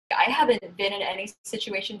I haven't been in any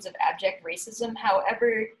situations of abject racism.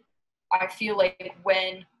 However, I feel like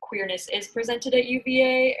when queerness is presented at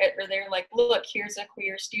UVA, or they're like, look, here's a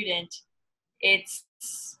queer student, it's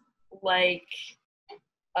like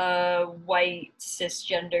a white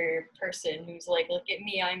cisgender person who's like, look at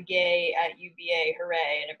me, I'm gay at UVA,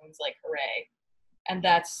 hooray, and everyone's like, hooray. And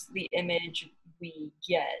that's the image we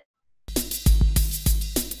get.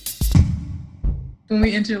 When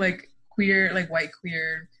we enter like queer, like white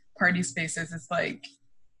queer party spaces, it's like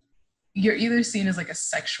you're either seen as like a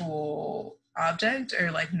sexual object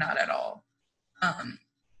or like not at all.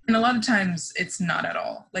 And a lot of times it's not at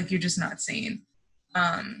all. Like you're just not seen.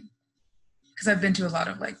 Because I've been to a lot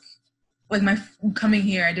of like my coming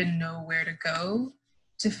here, I didn't know where to go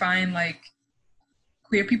to find like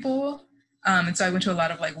queer people. And so I went to a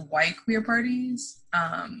lot of like white queer parties.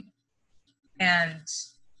 And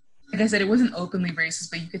like I said, it wasn't openly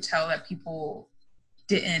racist, but you could tell that people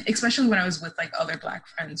didn't, especially when I was with like other Black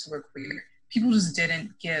friends who were queer, people just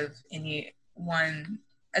didn't give anyone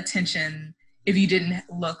attention if you didn't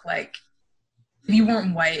look like, if you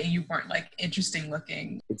weren't white and you weren't like interesting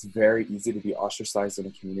looking. It's very easy to be ostracized in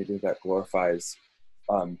a community that glorifies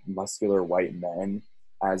muscular white men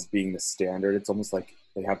as being the standard. It's almost like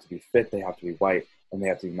they have to be fit, they have to be white, and they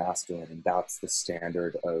have to be masculine. And that's the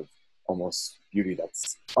standard of almost beauty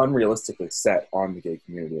that's unrealistically set on the gay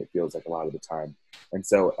community, it feels like a lot of the time. And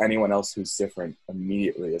so anyone else who's different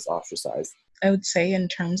immediately is ostracized. I would say in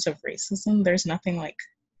terms of racism, there's nothing like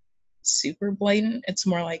super blatant. It's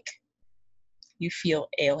more like you feel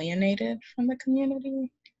alienated from the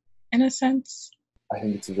community in a sense. I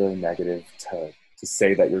think it's really negative to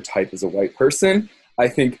say that your type is a white person. I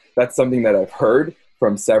think that's something that I've heard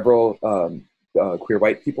from several queer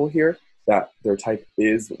white people here, that their type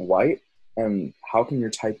is white. And how can your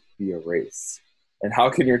type be a race? And how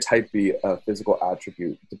can your type be a physical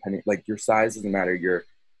attribute? Depending, like your size doesn't matter, your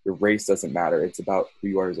race doesn't matter. It's about who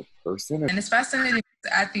you are as a person. And it's fascinating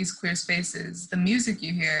at these queer spaces, the music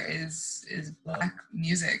you hear is Black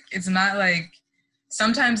music. It's not like,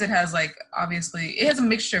 sometimes it has like, obviously, it has a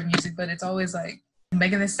mixture of music, but it's always like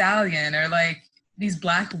Megan Thee Stallion or like these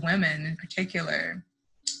Black women in particular,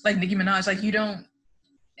 like Nicki Minaj. Like you don't,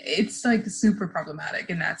 it's like super problematic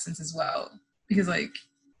in that sense as well, because like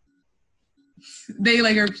they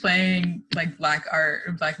like are playing like Black art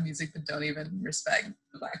or Black music but don't even respect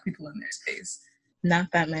Black people in their space.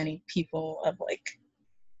 Not that many people of like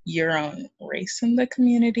your own race in the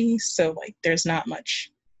community, so like there's not much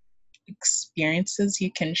experiences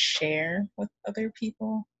you can share with other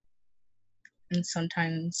people, and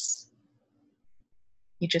sometimes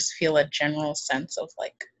you just feel a general sense of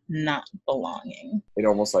like not belonging. It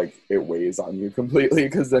almost like it weighs on you completely,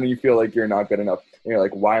 because then you feel like you're not good enough. And you're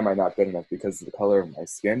like, why am I not good enough? Because of the color of my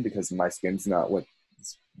skin? Because my skin's not what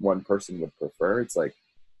this one person would prefer? It's like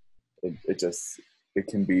it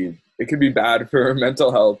can be bad for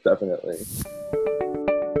mental health, definitely.